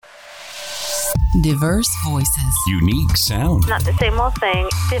Diverse voices. Unique sound. Not the same old thing.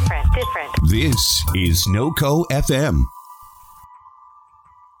 Different. This is NoCo FM.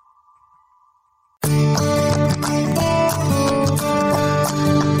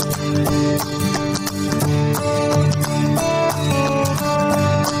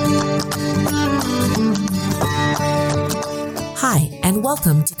 Hi, and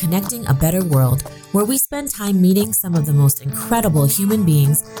welcome to Connecting a Better World, where we spend time meeting some of the most incredible human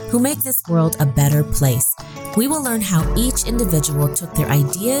beings who make this world a better place. We will learn how each individual took their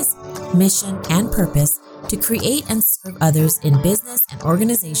ideas, mission, and purpose to create and serve others in business and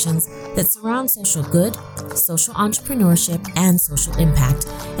organizations that surround social good, social entrepreneurship, and social impact,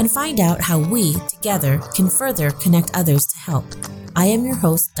 and find out how we, together, can further connect others to help. I am your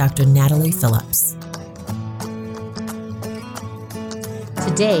host, Dr. Natalie Phillips.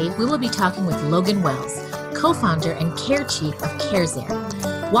 Today, we will be talking with Logan Wells, co-founder and care chief of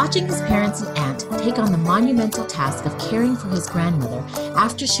CareZare. Watching his parents and aunt take on the monumental task of caring for his grandmother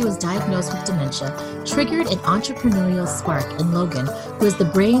after she was diagnosed with dementia triggered an entrepreneurial spark in Logan, who is the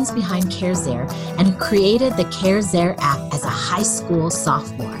brains behind CareZare and who created the CareZare app as a high school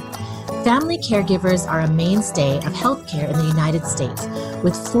sophomore. Family caregivers are a mainstay of healthcare in the United States,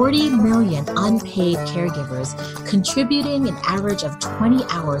 with 40 million unpaid caregivers contributing an average of 20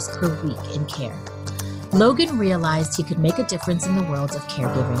 hours per week in care. Logan realized he could make a difference in the world of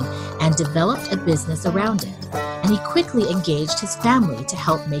caregiving and developed a business around it, and he quickly engaged his family to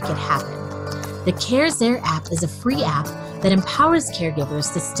help make it happen. The CareZare app is a free app that empowers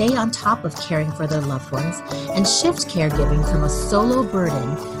caregivers to stay on top of caring for their loved ones and shift caregiving from a solo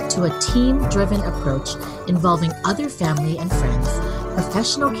burden to a team-driven approach involving other family and friends,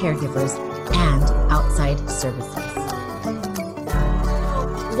 professional caregivers, and outside services.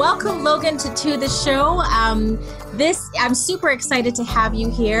 Welcome, Logan, to the show. I'm super excited to have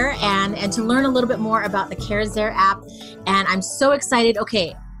you here and to learn a little bit more about the CareZare app. And I'm so excited.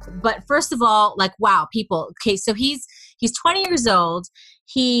 Okay, but first of all, wow, people. Okay, so he's 20 years old.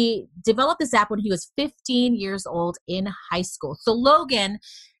 He developed this app when he was 15 years old in high school. So Logan,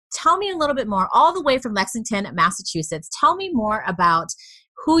 tell me a little bit more, all the way from Lexington, Massachusetts. Tell me more about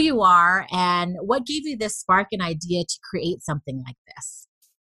who you are and what gave you this spark and idea to create something like this.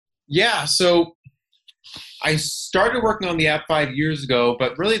 Yeah, so I started working on the app 5 years ago,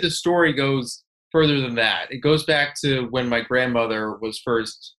 but really the story goes further than that. It goes back to when my grandmother was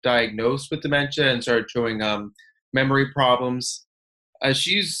first diagnosed with dementia and started showing memory problems.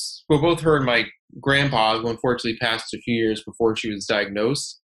 Both her and my grandpa, who unfortunately passed a few years before she was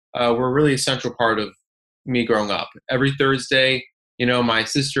diagnosed, were really a central part of me growing up. Every Thursday, my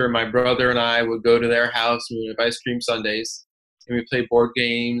sister and my brother and I would go to their house and we would have ice cream sundaes. And we played board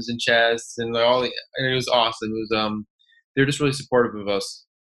games and chess and it was awesome. It was they were just really supportive of us.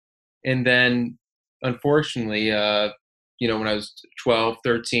 And then, unfortunately, when I was 12,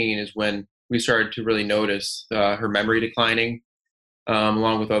 13 is when we started to really notice her memory declining,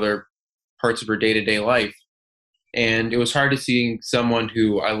 along with other parts of her day-to-day life. And it was hard to see someone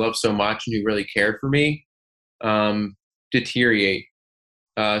who I love so much and who really cared for me deteriorate,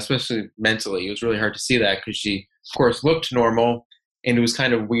 especially mentally. It was really hard to see that because she, of course, looked normal, and it was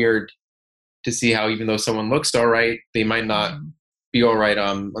kind of weird to see how even though someone looks all right, they might not be all right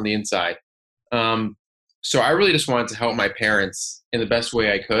on the inside. So I really just wanted to help my parents in the best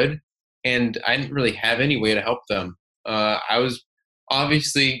way I could, and I didn't really have any way to help them. I was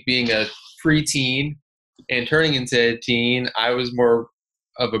obviously being a preteen and turning into a teen, I was more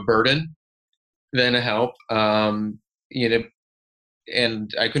of a burden than a help.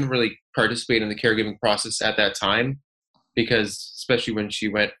 And I couldn't really participate in the caregiving process at that time because, especially when she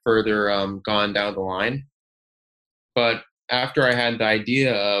went further gone down the line. But after I had the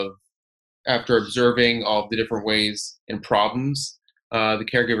idea after observing all the different ways and problems the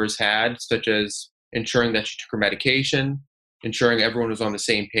caregivers had, such as ensuring that she took her medication, ensuring everyone was on the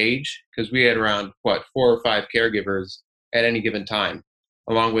same page, because we had around, 4 or 5 caregivers at any given time,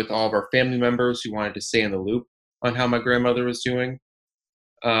 along with all of our family members who wanted to stay in the loop on how my grandmother was doing.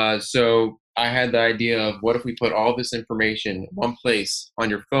 So I had the idea of what if we put all this information in one place on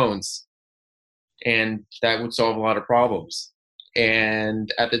your phones, and that would solve a lot of problems.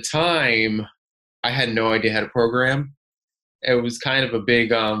 And at the time, I had no idea how to program. It was kind of a big,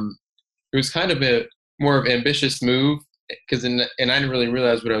 more of an ambitious move and I didn't really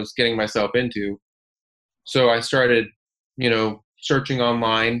realize what I was getting myself into. So I started, searching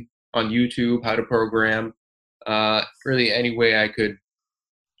online on YouTube how to program, really any way I could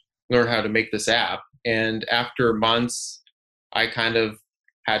learn how to make this app. And after months, I kind of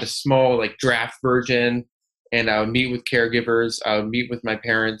had a small draft version, and I would meet with caregivers. I would meet with my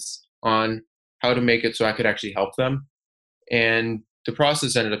parents on how to make it so I could actually help them. And the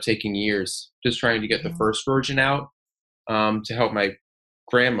process ended up taking years, just trying to get the first version out to help my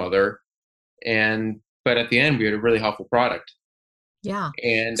grandmother. But at the end, we had a really helpful product. Yeah.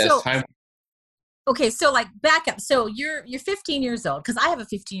 And as So, time, okay, so like back up. So you're 15 years old, because I have a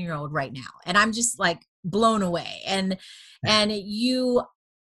 15-year-old right now, and I'm just like blown away. And you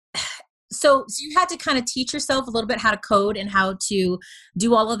so you had to kind of teach yourself a little bit how to code and how to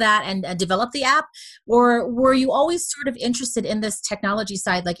do all of that and develop the app, or were you always sort of interested in this technology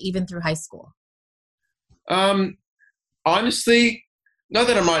side, like even through high school? um, honestly, not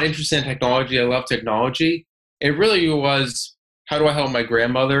that I'm not interested in technology. I love technology. It really was, how do I help my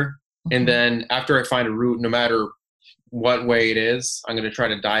grandmother? And Mhm. then after I find a route, no matter what way it is, I'm going to try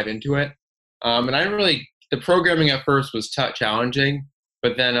to dive into it. And I didn't really, the programming at first was challenging,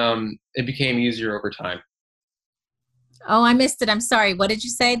 but then it became easier over time. Oh, I missed it. I'm sorry. What did you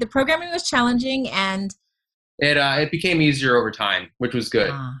say? The programming was challenging and It became easier over time, which was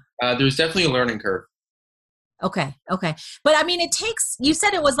good. ah, There's definitely a learning curve. okay, okay. But I mean, it takes, you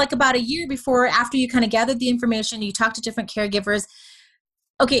said it was like about a year before, after you kind of gathered the information, you talked to different caregivers.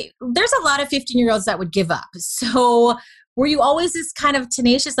 Okay, there's a lot of 15-year-olds that would give up. So were you always this kind of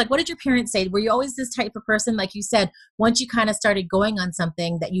tenacious? Like, what did your parents say? Were you always this type of person, like you said, once you kind of started going on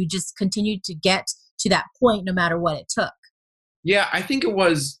something, that you just continued to get to that point no matter what it took? Yeah, I think it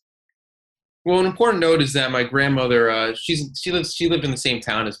was. Well, an important note is that my grandmother, she lived in the same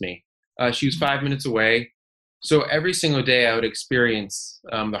town as me. She was 5 minutes away, so every single day I would experience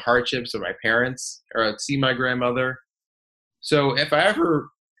the hardships of my parents, or I'd see my grandmother. So if I ever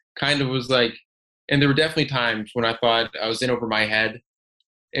kind of was like, and there were definitely times when I thought I was in over my head.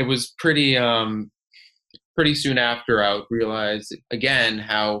 It was pretty soon after I would realize again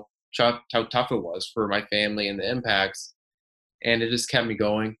how tough it was for my family and the impacts, and it just kept me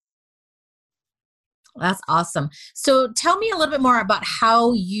going. That's awesome. So tell me a little bit more about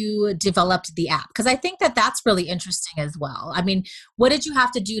how you developed the app, because I think that that's really interesting as well. I mean, what did you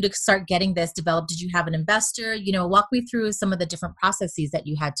have to do to start getting this developed? Did you have an investor? Walk me through some of the different processes that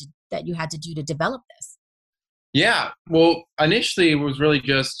you had to do to develop this. Yeah, well, initially it was really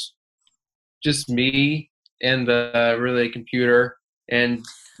just me and the really computer, and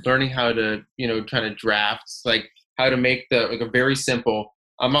learning how to try to draft, like how to make the like a very simple.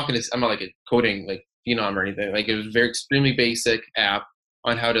 I'm not like a coding like phenom or anything. Like it was a very extremely basic app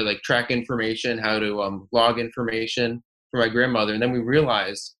on how to like track information, how to log information for my grandmother, and then we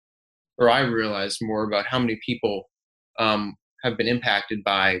realized, or I realized more about how many people have been impacted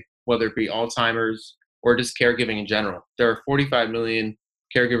by whether it be Alzheimer's or just caregiving in general. There are 45 million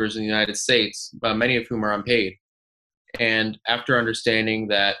caregivers in the United States, many of whom are unpaid. And after understanding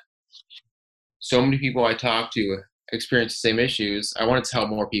that so many people I talk to experience the same issues, I wanted to help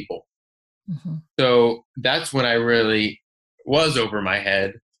more people. Mhm. So that's when I really was over my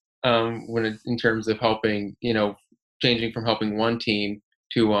head, in terms of helping, changing from helping one team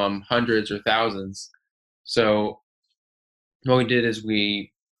to hundreds or thousands. So what we did is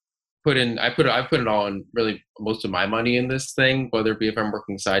we I put it all in, really most of my money in this thing, whether it be if I'm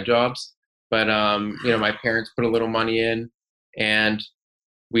working side jobs. But my parents put a little money in, and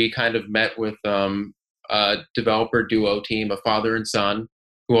we kind of met with a developer duo team, a father and son,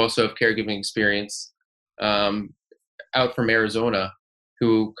 who also have caregiving experience, um, out from Arizona,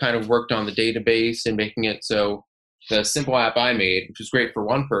 who kind of worked on the database and making it so the simple app I made, which was great for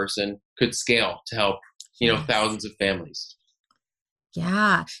one person, could scale to help Yes. thousands of families.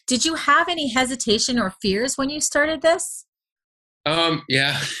 Yeah. Did you have any hesitation or fears when you started this?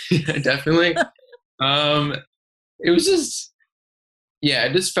 Yeah, definitely. Um, it was just, yeah,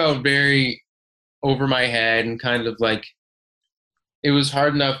 it just felt very over my head, and kind of like it was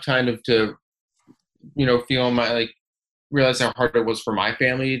hard enough kind of to, feel my, like, realize how hard it was for my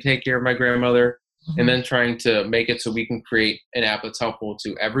family to take care of my grandmother, and Mhm. then trying to make it so we can create an app that's helpful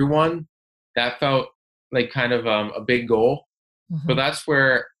to everyone. That felt like kind of a big goal. So Mhm. that's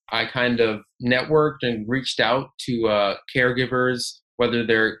where I kind of networked and reached out to caregivers, whether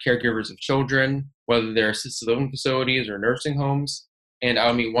they're caregivers of children, whether they're assisted living facilities or nursing homes, and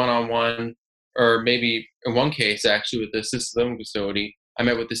I'll meet one on one, or maybe in one case actually with the assisted living facility, I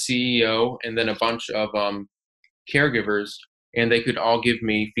met with the CEO and then a bunch of caregivers, and they could all give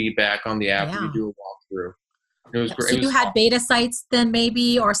me feedback on the app. We Yeah. could do a walkthrough. It was Yep. great. So It you was had beta sites then,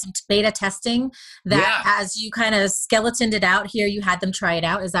 maybe, or some beta testing, that yeah, as you kind of skeletoned it out here, you had them try it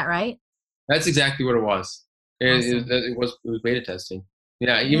out. Is that right? that's exactly what it was. Awesome. It was beta testing.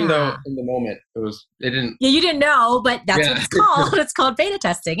 Yeah, even though Yeah. in the moment it didn't. Yeah, you didn't know, but that's what Yeah, it's called. It's called beta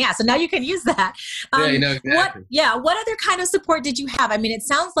testing. Yeah, so now you can use that. yeah, What? exactly. Yeah, what other kind of support did you have? I mean, it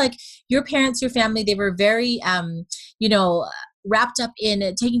sounds like your parents, your family, they were very, you know, wrapped up in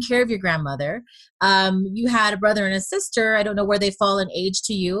taking care of your grandmother. You had a brother and a sister. I don't know where they fall in age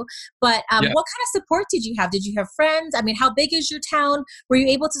to you, but Yeah, what kind of support did you have? Did you have friends? I mean, how big is your town? Were you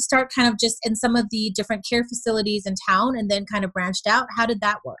able to start kind of just in some of the different care facilities in town and then kind of branched out? How did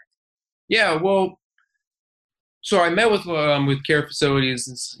that work? yeah. Well, so I met with care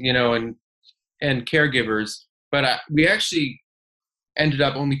facilities, and caregivers, but we actually ended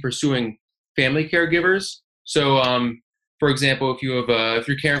up only pursuing family caregivers. So, for example, if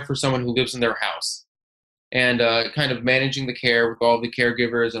you're caring for someone who lives in their house and kind of managing the care with all the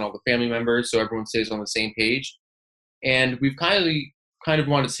caregivers and all the family members, so everyone stays on the same page. And we've kind of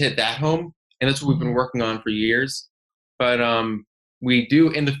wanted to hit that home, and that's what we've been Mhm. working on for years. But we do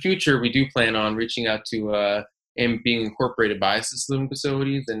in the future we do plan on reaching out to and being incorporated by assisted living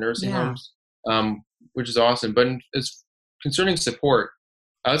facilities and nursing Yeah. homes, which is awesome. But as concerning support,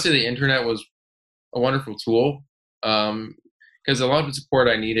 I would say the internet was a wonderful tool, because a lot of the support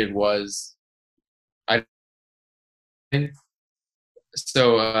I needed was I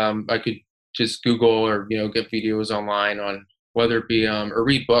so I could just Google or get videos online on whether it be or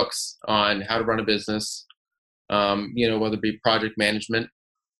read books on how to run a business, whether it be project management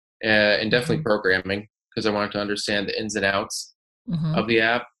and definitely Mhm. programming because I wanted to understand the ins and outs Mhm. of the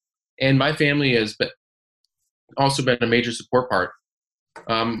app. And my family has also been a major support part.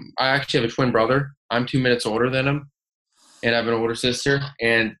 I actually have a twin brother. I'm 2 minutes older than him, and I have an older sister,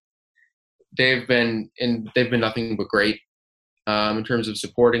 and they've been nothing but great in terms of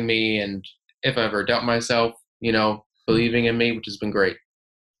supporting me, and if I ever doubt myself, believing in me, which has been great.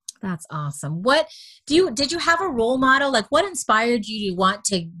 That's awesome. What do you did you have a role model? Like what inspired you to want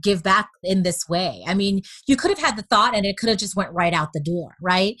to give back in this way? I mean, you could have had the thought and it could have just went right out the door,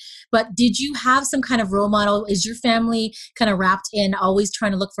 right? But did you have some kind of role model? Is your family kind of wrapped in always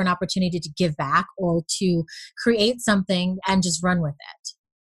trying to look for an opportunity to give back or to create something and just run with it?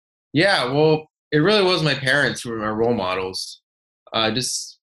 Yeah, well, it really was my parents who were my role models.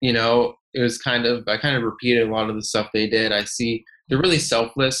 Just it was I kind of repeated a lot of the stuff they did. I see they're really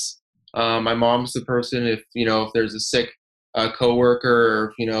selfless. My mom's the person if there's a sick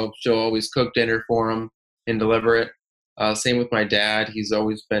coworker, or she'll always cook dinner for them and deliver it. Same with my dad. He's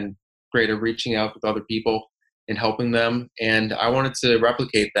always been great at reaching out with other people and helping them. And I wanted to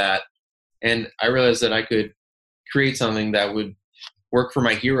replicate that. And I realized that I could create something that would work for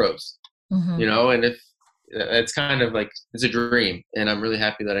my heroes, Mhm. and if it's kind of like it's a dream, and I'm really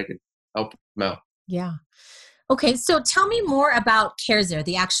happy that I could help them out. Yeah. Okay, so tell me more about CareZare,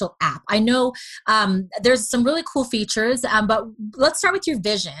 the actual app. I know there's some really cool features, but let's start with your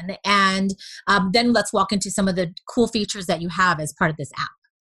vision, and then let's walk into some of the cool features that you have as part of this app.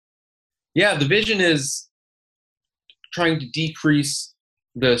 Yeah, the vision is trying to decrease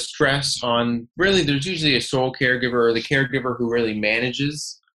the stress on really there's usually a sole caregiver or the caregiver who really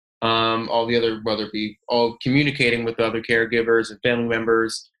manages all the other, whether it be all communicating with the other caregivers and family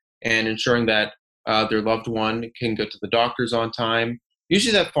members and ensuring that their loved one can go to the doctors on time.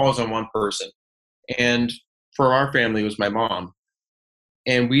 Usually that falls on one person, and for our family it was my mom,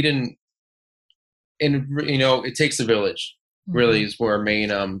 and we didn't and it takes a village really Mhm. is where our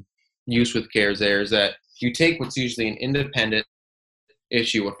main use with cares there is that you take what's usually an independent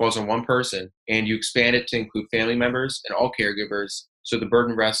issue, what falls on one person, and you expand it to include family members and all caregivers, so the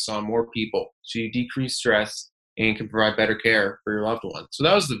burden rests on more people. So you decrease stress and can provide better care for your loved one. So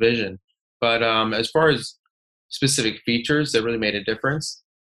that was the vision. But as far as specific features that really made a difference,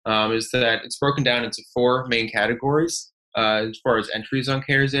 is that it's broken down into four main categories. As far as entries on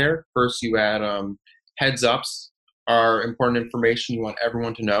CareZare, first you add heads ups are important information you want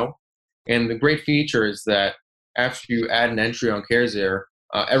everyone to know. And the great feature is that after you add an entry on CareZare,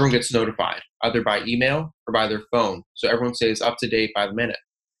 everyone gets notified either by email or by their phone. So everyone stays up to date by the minute.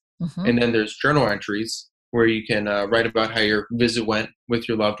 Mhm. And then there's journal entries where you can write about how your visit went with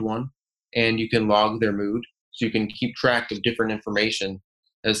your loved one, and you can log their mood. So you can keep track of different information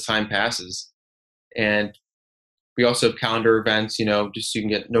as time passes. And we also have calendar events, just so you can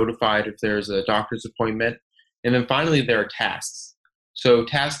get notified if there's a doctor's appointment. And then finally, there are tasks. So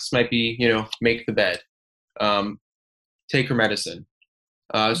tasks might be, make the bed, um, take your medicine.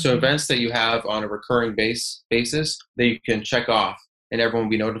 So Mhm. events that you have on a recurring basis that you can check off, and everyone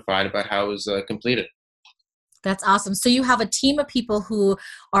will be notified about how it was completed. That's awesome. So you have a team of people who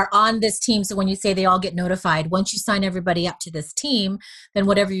are on this team. So when you say they all get notified, once you sign everybody up to this team, then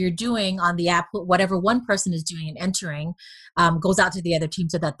whatever you're doing on the app, whatever one person is doing and entering, goes out to the other team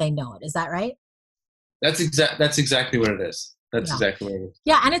so that they know it. Is that right? That's exactly what it is. That's Yeah. exactly what it is.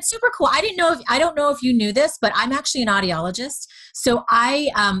 Yeah, and it's super cool. I don't know if you knew this, but I'm actually an audiologist. So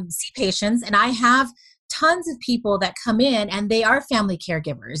I see patients, and I have tons of people that come in, and they are family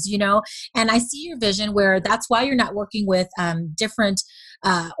caregivers, and I see your vision where that's why you're not working with different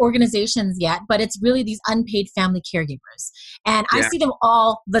organizations yet, but it's really these unpaid family caregivers. And I Yeah. see them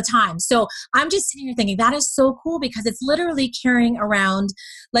all the time. So I'm just sitting here thinking that is so cool because it's literally carrying around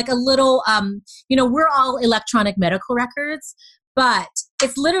like a little, we're all electronic medical records, but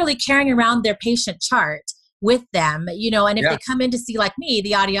it's literally carrying around their patient chart with them, and if Yeah. they come in to see like me,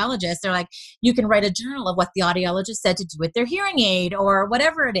 the audiologist, they're like, you can write a journal of what the audiologist said to do with their hearing aid or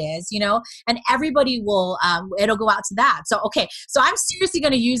whatever it is, and everybody will, it'll go out to that. So, okay. So I'm seriously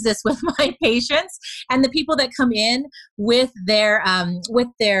going to use this with my patients and the people that come in with their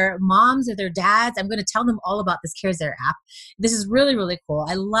moms or their dads. I'm going to tell them all about this CareZare app. This is really, really cool.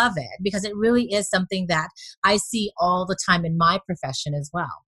 I love it because it really is something that I see all the time in my profession as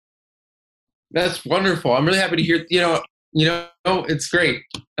well. That's wonderful. I'm really happy to hear, it's great.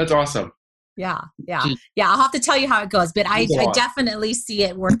 That's awesome. Yeah. I'll have to tell you how it goes, but I definitely see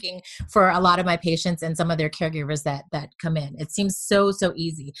it working for a lot of my patients and some of their caregivers that come in. It seems so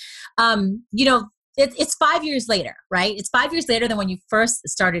easy. It's 5 years later, right? It's 5 years later than when you first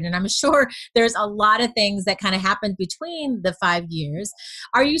started. And I'm sure there's a lot of things that kind of happened between the 5 years.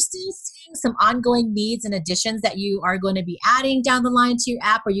 Are you still seeing some ongoing needs and additions that you are going to be adding down the line to your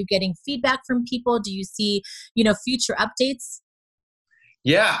app? Are you getting feedback from people? Do you see, future updates?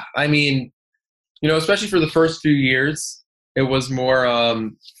 Yeah. I mean, especially for the first few years, it was more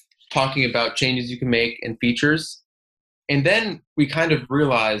talking about changes you can make and features. And then we kind of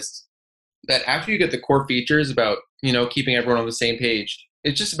realized that after you get the core features about, keeping everyone on the same page,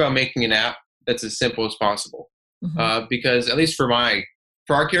 it's just about making an app that's as simple as possible. Mm-hmm. Because at least for our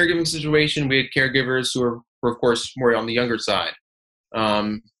caregiving situation, we had caregivers who were of course, more on the younger side,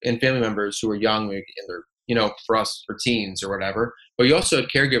 and family members who were young, maybe in their, for us, for teens or whatever. But you also had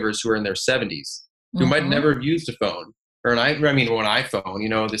caregivers who were in their 70s who might never have used a phone or an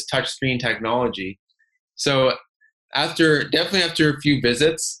iPhone, this touch screen technology. So after a few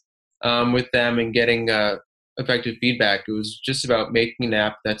visits with them and getting effective feedback, it was just about making an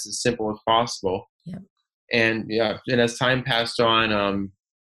app that's as simple as possible. Yep. And as time passed on,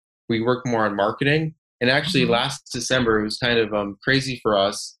 we worked more on marketing. And actually, last December, it was kind of crazy for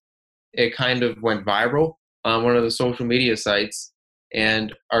us. It kind of went viral on one of the social media sites,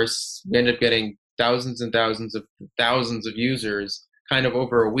 and we ended up getting thousands and thousands of users kind of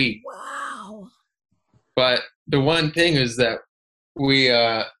over a week. Wow. But the one thing is that we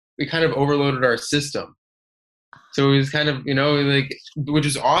kind of overloaded our system. So it was kind of, which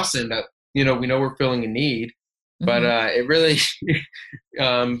is awesome that, we know we're filling a need, but it really,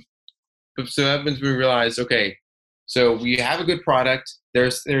 so that means we realized, okay, so we have a good product. There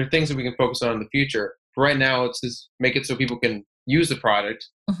are things that we can focus on in the future. But right now, let's just make it so people can use the product.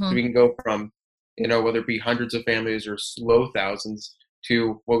 So we can go from, whether it be hundreds of families or low thousands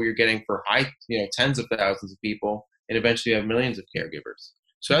to what we were getting for high, tens of thousands of people, and eventually have millions of caregivers.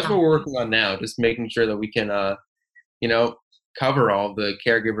 So that's what we're working on now, just making sure that we can, cover all the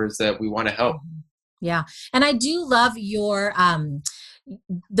caregivers that we want to help. Yeah. And I do love your,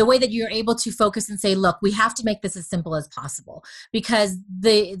 the way that you're able to focus and say, look, we have to make this as simple as possible, because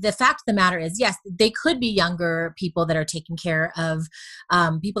the fact of the matter is, yes, they could be younger people that are taking care of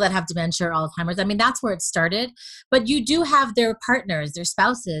people that have dementia or Alzheimer's. I mean, that's where it started, but you do have their partners, their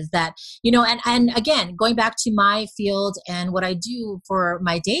spouses that, and again, going back to my field and what I do for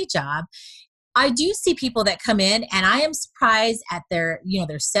my day job, I do see people that come in and I am surprised at they're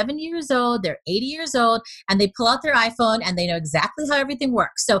 70 years old, they're 80 years old, and they pull out their iPhone and they know exactly how everything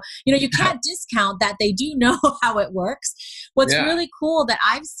works. So, you can't discount that they do know how it works. What's really cool that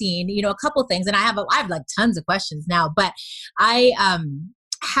I've seen, a couple things, and I have like tons of questions now, but I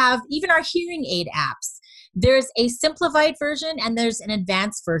have even our hearing aid apps. There's a simplified version and there's an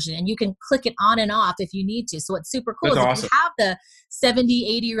advanced version, and you can click it on and off if you need to. So what's super cool That's is awesome. if you have the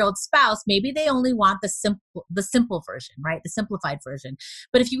 70, 80-year-old spouse, maybe they only want the simple version, right? The simplified version.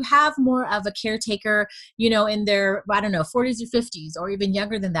 But if you have more of a caretaker, in their, 40s or 50s, or even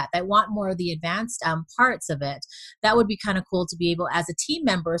younger than that, that want more of the advanced parts of it, that would be kind of cool to be able, as a team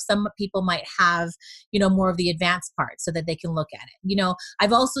member, some people might have, more of the advanced parts so that they can look at it.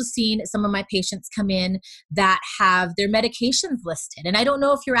 I've also seen some of my patients come in that have their medications listed. And I don't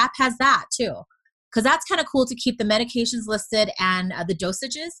know if your app has that too. Because that's kind of cool to keep the medications listed and the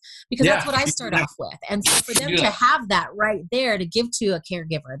dosages, because that's what I start off with. And so for them to have that right there to give to a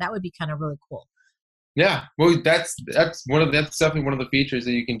caregiver, that would be kind of really cool. Yeah, well, that's definitely one of the features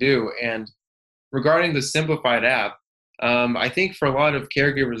that you can do. And regarding the simplified app, I think for a lot of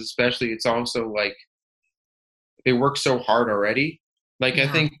caregivers, especially, it's also like they work so hard already. Like I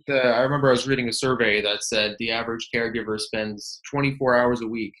think I remember I was reading a survey that said the average caregiver spends 24 hours a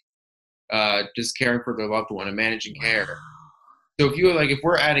week just caring for their loved one and managing care. So if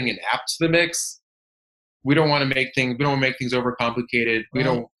we're adding an app to the mix, we don't want to make things overcomplicated. We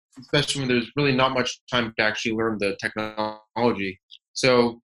don't, especially when there's really not much time to actually learn the technology.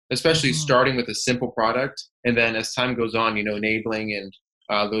 So especially starting with a simple product, and then as time goes on, enabling and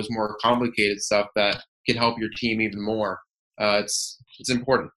those more complicated stuff that can help your team even more. It's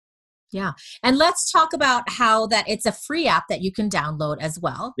important. Yeah. And let's talk about how that it's a free app that you can download as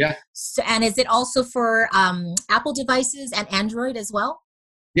well. Yeah. So, and is it also for Apple devices and Android as well?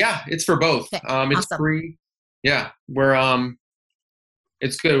 Yeah, it's for both. Okay. It's Awesome. free. Yeah.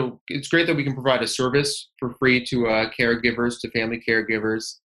 It's good. It's great that we can provide a service for free to caregivers, to family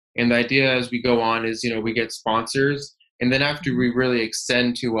caregivers. And the idea as we go on is, we get sponsors. And then after we really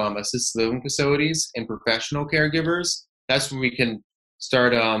extend to assisted living facilities and professional caregivers, that's when we can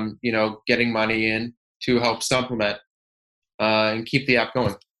start, getting money in to help supplement and keep the app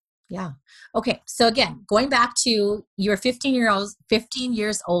going. Yeah. Okay. So again, going back to you're 15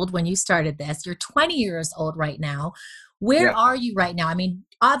 years old when you started this. You're 20 years old right now. Where are you right now? I mean,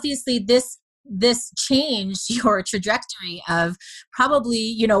 obviously this changed your trajectory of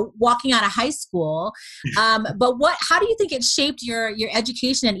probably, walking out of high school. But how do you think it shaped your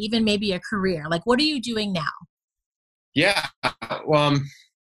education and even maybe a career? Like, what are you doing now? Yeah. Well,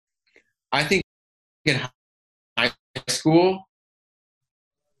 I think in high school,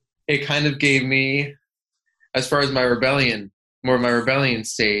 it kind of gave me, as far as my rebellion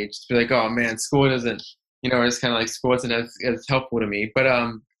stage, to be like, oh man, school doesn't, it's kind of like school isn't as helpful to me. But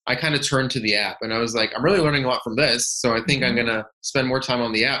I kind of turned to the app, and I was like, I'm really learning a lot from this. So I think I'm going to spend more time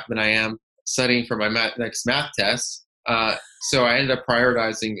on the app than I am studying for my next math test. So I ended up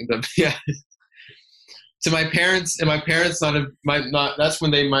prioritizing to my parents, and my parents that's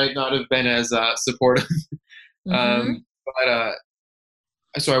when they might not have been as supportive. But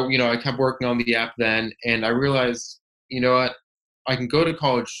so I kept working on the app then, and I realized, what, I can go to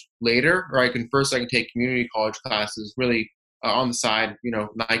college later, or I can take community college classes really on the side,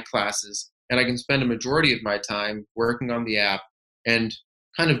 night classes, and I can spend a majority of my time working on the app and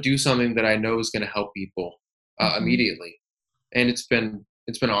kind of do something that I know is going to help people immediately. And it's been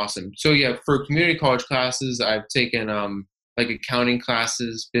awesome. So yeah, for community college classes, I've taken like accounting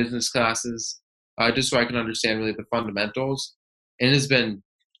classes, business classes, just so I can understand really the fundamentals. And it's been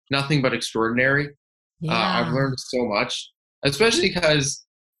nothing but extraordinary. I've learned so much, especially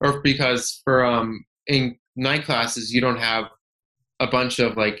because for in night classes, you don't have a bunch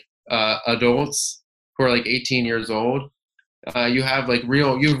of like adults who are like 18 years old. You have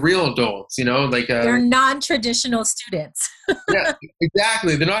real adults, they're non-traditional students. Yeah,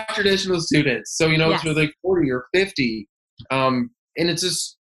 exactly. They're not traditional students. So, it's like 40 or 50. And it's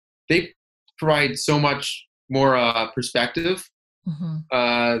just, they provide so much more perspective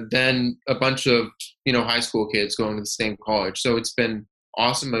than a bunch of, high school kids going to the same college. So it's been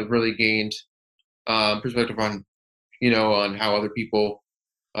awesome. I've really gained perspective on, on how other people,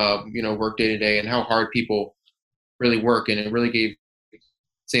 work day to day and how hard people really work. And it really gave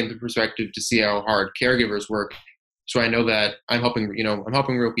same perspective to see how hard caregivers work. So I know that I'm helping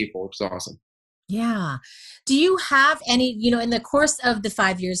real people, which is awesome. Yeah. Do you have any, in the course of the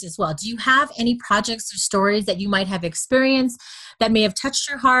 5 years as well, do you have any projects or stories that you might have experienced that may have touched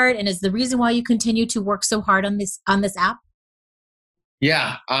your heart and is the reason why you continue to work so hard on this app?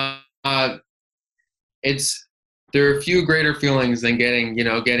 Yeah. There are a few greater feelings than getting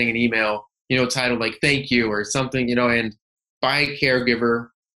an email, titled like, thank you or something, and by a caregiver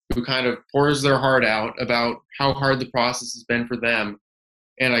who kind of pours their heart out about how hard the process has been for them.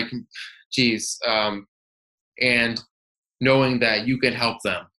 And and knowing that you can help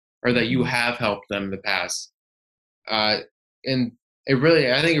them or that you have helped them in the past. And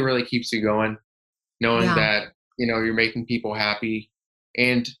I think it really keeps you going, knowing that, you're making people happy.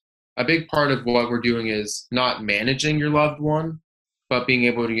 And a big part of what we're doing is not managing your loved one, but being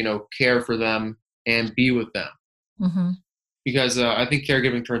able to, care for them and be with them. Because I think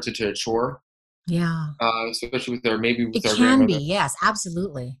caregiving turns into a chore. Yeah. Especially with our grandmother. It can be, yes,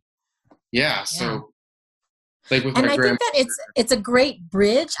 absolutely. Yeah. So like with And my I grandma. think that it's a great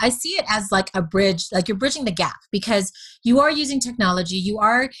bridge. I see it as like a bridge, like you're bridging the gap because you are using technology, you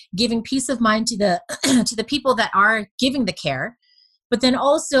are giving peace of mind to the to the people that are giving the care. But then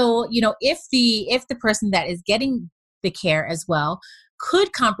also, if the person that is getting the care as well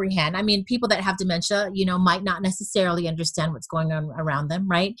could comprehend, I mean, people that have dementia, might not necessarily understand what's going on around them,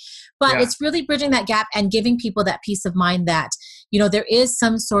 right? But Yeah, it's really bridging that gap and giving people that peace of mind that, there is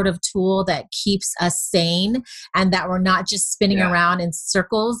some sort of tool that keeps us sane and that we're not just spinning yeah, around in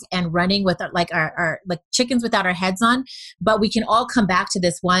circles and running with our like chickens without our heads on, but we can all come back to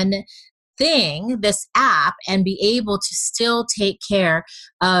this one thing, this app, and be able to still take care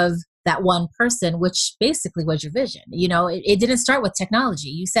of that one person, which basically was your vision. It didn't start with technology.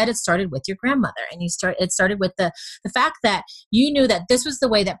 You said it started with your grandmother, and it started with the fact that you knew that this was the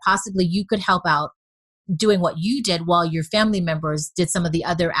way that possibly you could help out doing what you did while your family members did some of the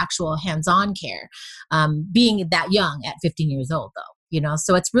other actual hands-on care, being that young at 15 years old though.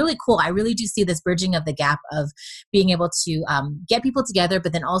 So it's really cool. I really do see this bridging of the gap of being able to get people together,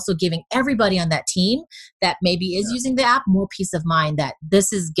 but then also giving everybody on that team that maybe is using the app more peace of mind that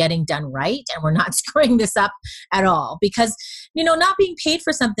this is getting done right and we're not screwing this up at all. Because not being paid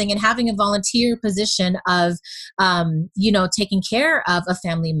for something and having a volunteer position of taking care of a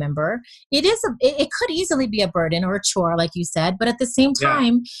family member, it could easily be a burden or a chore, like you said. But at the same yeah.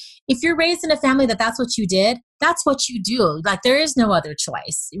 time, if you're raised in a family that's what you did, that's what you do. Like there is no other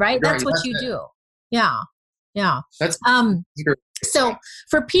choice, right? That's Right, what that's you it. do. Yeah. Yeah. That's Um, so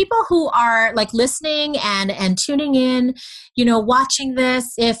for people who are like listening and tuning in, watching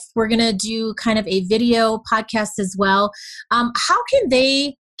this, if we're going to do kind of a video podcast as well, how can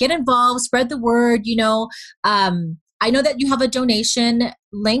they get involved, spread the word? I know that you have a donation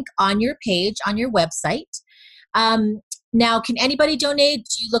link on your page, on your website. Um, Now, can anybody donate?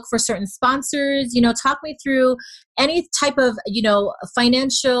 Do you look for certain sponsors? Talk me through any type of,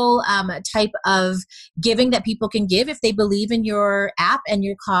 financial type of giving that people can give if they believe in your app and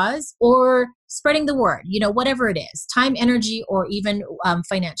your cause, or spreading the word, whatever it is, time, energy, or even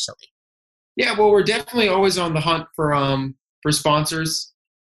financially. Yeah, well, we're definitely always on the hunt for sponsors.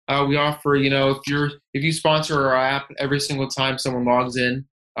 We offer, if you sponsor our app, every single time someone logs in,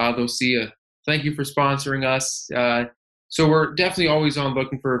 they'll see a thank you for sponsoring us. So we're definitely always on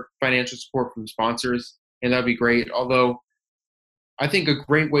looking for financial support from sponsors, and that'd be great. Although I think a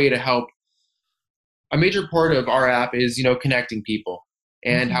great way to help, a major part of our app is, connecting people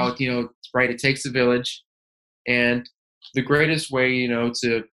and Hmm. how, right, it takes a village, and the greatest way,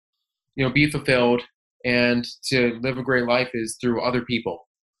 to be fulfilled and to live a great life is through other people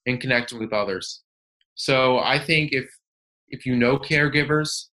and connecting with others. So I think if you know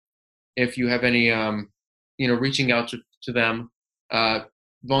caregivers, if you have any reaching out to them, uh,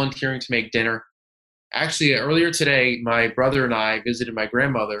 volunteering to make dinner. Actually, earlier today, my brother and I visited my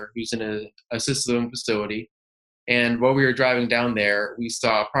grandmother, who's in a assisted living facility. And while we were driving down there, we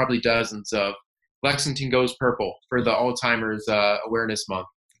saw probably dozens of Lexington Goes Purple for the Alzheimer's Awareness Month.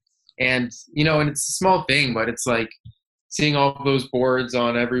 And it's a small thing, but it's like seeing all those boards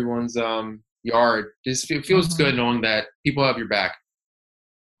on everyone's yard. It feels Hmm. good knowing that people have your back.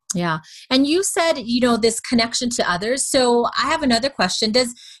 Yeah. And you said, this connection to others. So I have another question.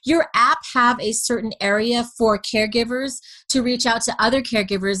 Does your app have a certain area for caregivers to reach out to other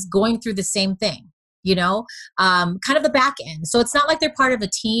caregivers going through the same thing? Kind of the back end. So it's not like they're part of a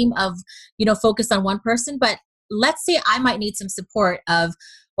team of, focused on one person, but let's say I might need some support of,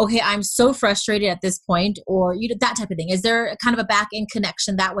 okay, I'm so frustrated at this point, or, that type of thing. Is there a kind of a back end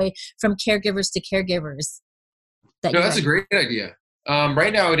connection that way from caregivers to caregivers that No, you that's a guys? great idea.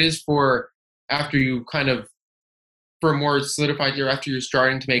 Right now, it is for after you kind of for more solidified year after you're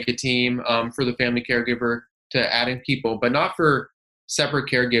starting to make a team for the family caregiver to adding people, but not for separate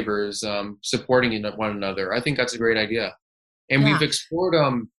caregivers supporting one another. I think that's a great idea, and we've Yeah. explored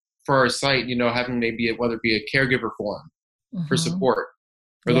for our site, having maybe whether it be a caregiver forum for Hmm. support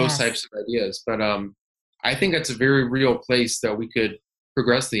or those Yes. types of ideas. But I think that's a very real place that we could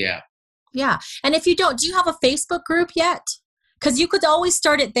progress the app. Yeah. And if you don't, do you have a Facebook group yet? Because you could always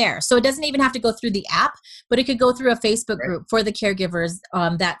start it there. So it doesn't even have to go through the app, but it could go through a Facebook Right? group for the caregivers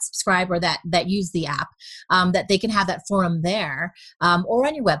that subscribe or that use the app, that they can have that forum there, or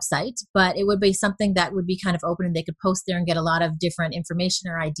on your website. But it would be something that would be kind of open and they could post there and get a lot of different information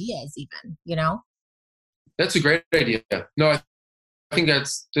or ideas even. That's a great idea. No, I think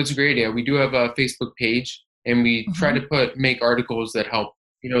that's a great idea. We do have a Facebook page, and we try Hmm. to make articles that help,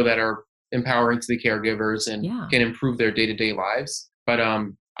 that are empowering to the caregivers and Yeah. can improve their day to day lives. But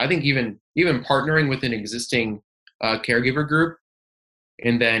I think even partnering with an existing caregiver group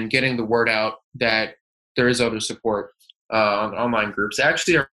and then getting the word out that there is other support on online groups.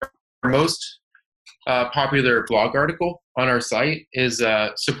 Actually, our most popular blog article on our site is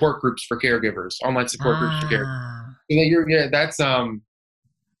support groups for caregivers, online support groups for caregivers. Ah, That's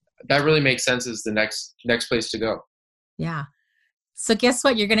that really makes sense as the next place to go. yeah. So guess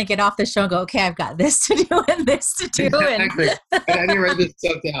what? You're going to get off the show and go, okay, I've got this to do and this to do. Exactly. I didn't write this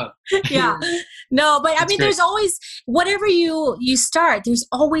stuff down. Yeah. No, but I That's mean, great. there's always, whatever you start, there's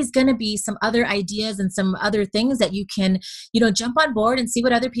always going to be some other ideas and some other things that you can, jump on board and see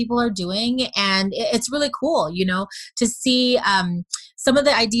what other people are doing. And it's really cool, to see some of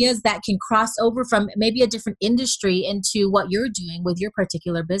the ideas that can cross over from maybe a different industry into what you're doing with your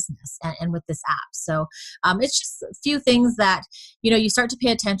particular business and with this app. So it's just a few things that, you start to pay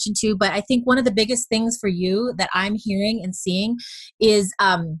attention to. But I think one of the biggest things for you that I'm hearing and seeing is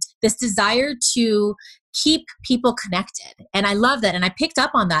this desire to keep people connected. And I love that. And I picked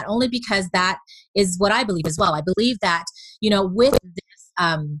up on that only because that is what I believe as well. I believe that,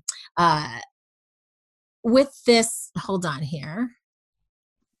 with this, hold on here.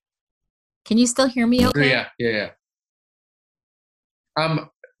 Can you still hear me okay? Yeah.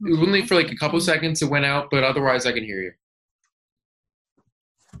 Only for like a couple seconds it went out, but otherwise I can hear you.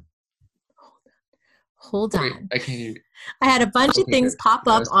 Hold on. Wait, I can hear you. I had a bunch of things good. pop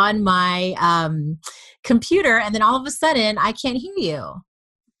up on my computer, and then all of a sudden, I can't hear you.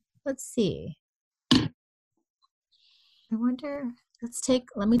 Let's see. I wonder.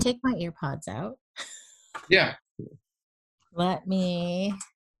 Let me take my earpods out. Yeah. All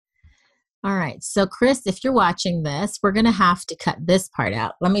right. So, Chris, if you're watching this, we're going to have to cut this part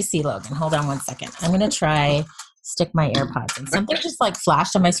out. Let me see, Logan. Hold on one second. I'm going to try stick my AirPods in. Something just like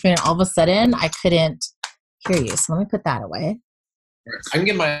flashed on my screen, and all of a sudden, I couldn't hear you. So let me put that away. I can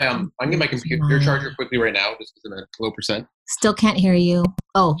get my computer charger quickly right now, just because I'm at low percent. Still can't hear you.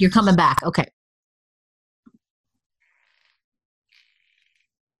 Oh, you're coming back. Okay.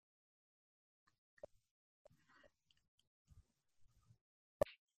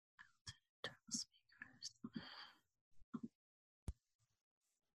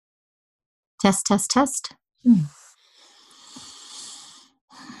 Test.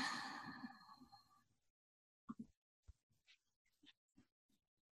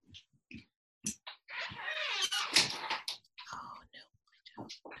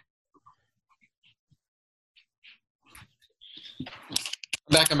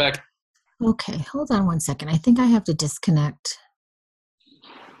 I'm back. Okay, hold on one second. I think I have to disconnect.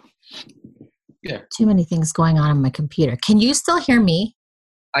 Yeah. Too many things going on my computer. Can you still hear me?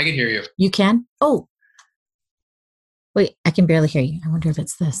 I can hear you. You can? Oh. Wait, I can barely hear you. I wonder if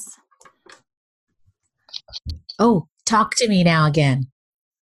it's this. Oh, talk to me now again.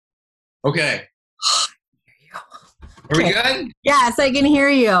 Okay. Are we good? Yes, I can hear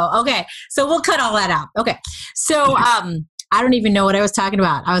you. Okay, so we'll cut all that out. Okay, so I don't even know what I was talking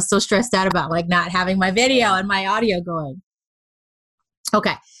about. I was so stressed out about like not having my video and my audio going.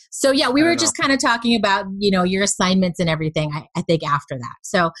 Okay, so yeah, we were just kind of talking about, your assignments and everything, I think after that.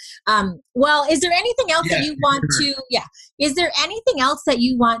 So, well, is there anything else that you want to, is there anything else that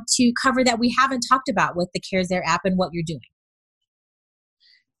you want to cover that we haven't talked about with the CareZare app and what you're doing?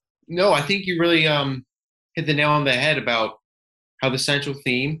 No, I think you really hit the nail on the head about how the central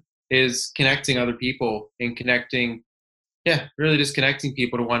theme is connecting other people and really just connecting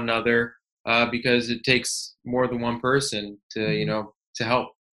people to one another because it takes more than one person to, to help.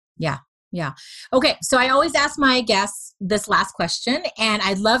 Yeah. Okay. So I always ask my guests this last question, and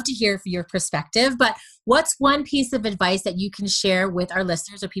I'd love to hear your perspective, but what's one piece of advice that you can share with our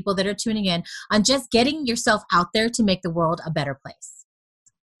listeners or people that are tuning in on just getting yourself out there to make the world a better place?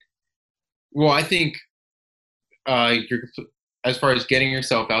 Well, I think as far as getting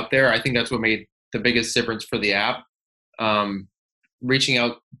yourself out there, I think that's what made the biggest difference for the app. Reaching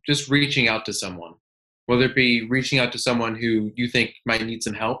out to someone, whether it be reaching out to someone who you think might need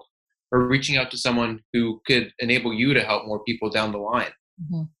some help, or reaching out to someone who could enable you to help more people down the line.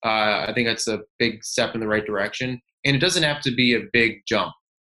 Mm-hmm. I think that's a big step in the right direction. And it doesn't have to be a big jump,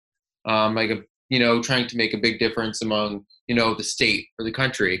 trying to make a big difference among, the state or the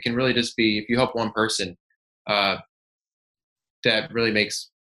country. It can really just be, if you help one person, that really makes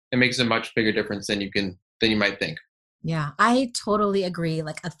a much bigger difference than you might think. Yeah, I totally agree,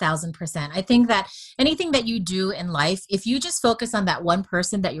 like 1,000%. I think that anything that you do in life, if you just focus on that one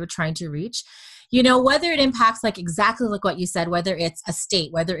person that you're trying to reach, whether it impacts like exactly like what you said, whether it's a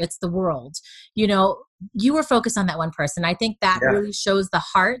state, whether it's the world, you were focused on that one person. I think that really shows the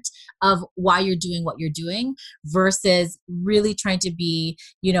heart of why you're doing what you're doing versus really trying to be,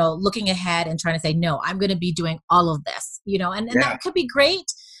 looking ahead and trying to say, no, I'm going to be doing all of this, and that could be great.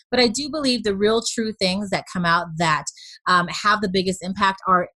 But I do believe the real true things that come out that have the biggest impact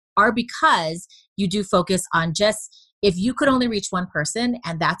are because you do focus on just, if you could only reach one person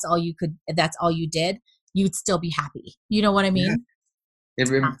and that's all you did, you'd still be happy. You know what I mean?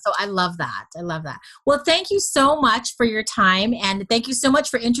 So I love that. I love that. Well, thank you so much for your time. And thank you so much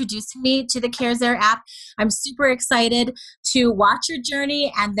for introducing me to the CareZare app. I'm super excited to watch your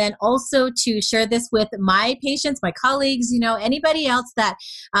journey and then also to share this with my patients, my colleagues, anybody else that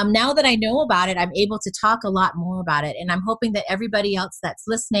now that I know about it, I'm able to talk a lot more about it. And I'm hoping that everybody else that's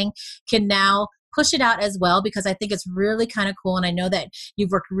listening can now push it out as well, because I think it's really kind of cool. And I know that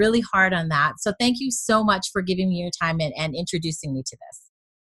you've worked really hard on that. So thank you so much for giving me your time and introducing me to this.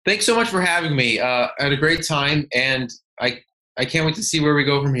 Thanks so much for having me. I had a great time, and I can't wait to see where we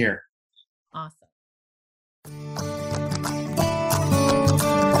go from here. Awesome.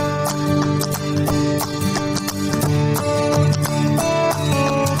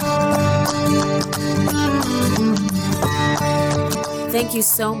 Thank you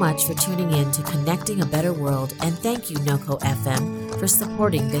so much for tuning in to Connecting a Better World, and thank you, NOCO FM, for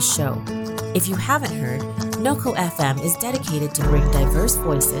supporting this show. If you haven't heard, NOCO FM is dedicated to bring diverse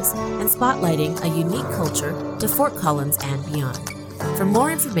voices and spotlighting a unique culture to Fort Collins and beyond. For more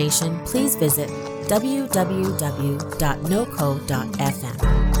information, please visit www.noco.fm.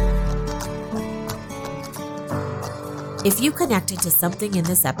 If you connected to something in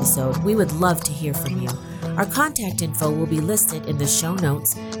this episode, we would love to hear from you. Our contact info will be listed in the show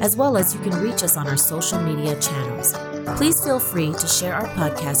notes, as well as you can reach us on our social media channels. Please feel free to share our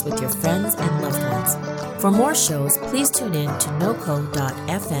podcast with your friends and loved ones. For more shows, please tune in to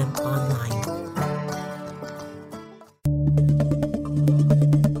noco.fm online.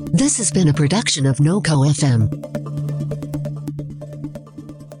 This has been a production of NOCO FM.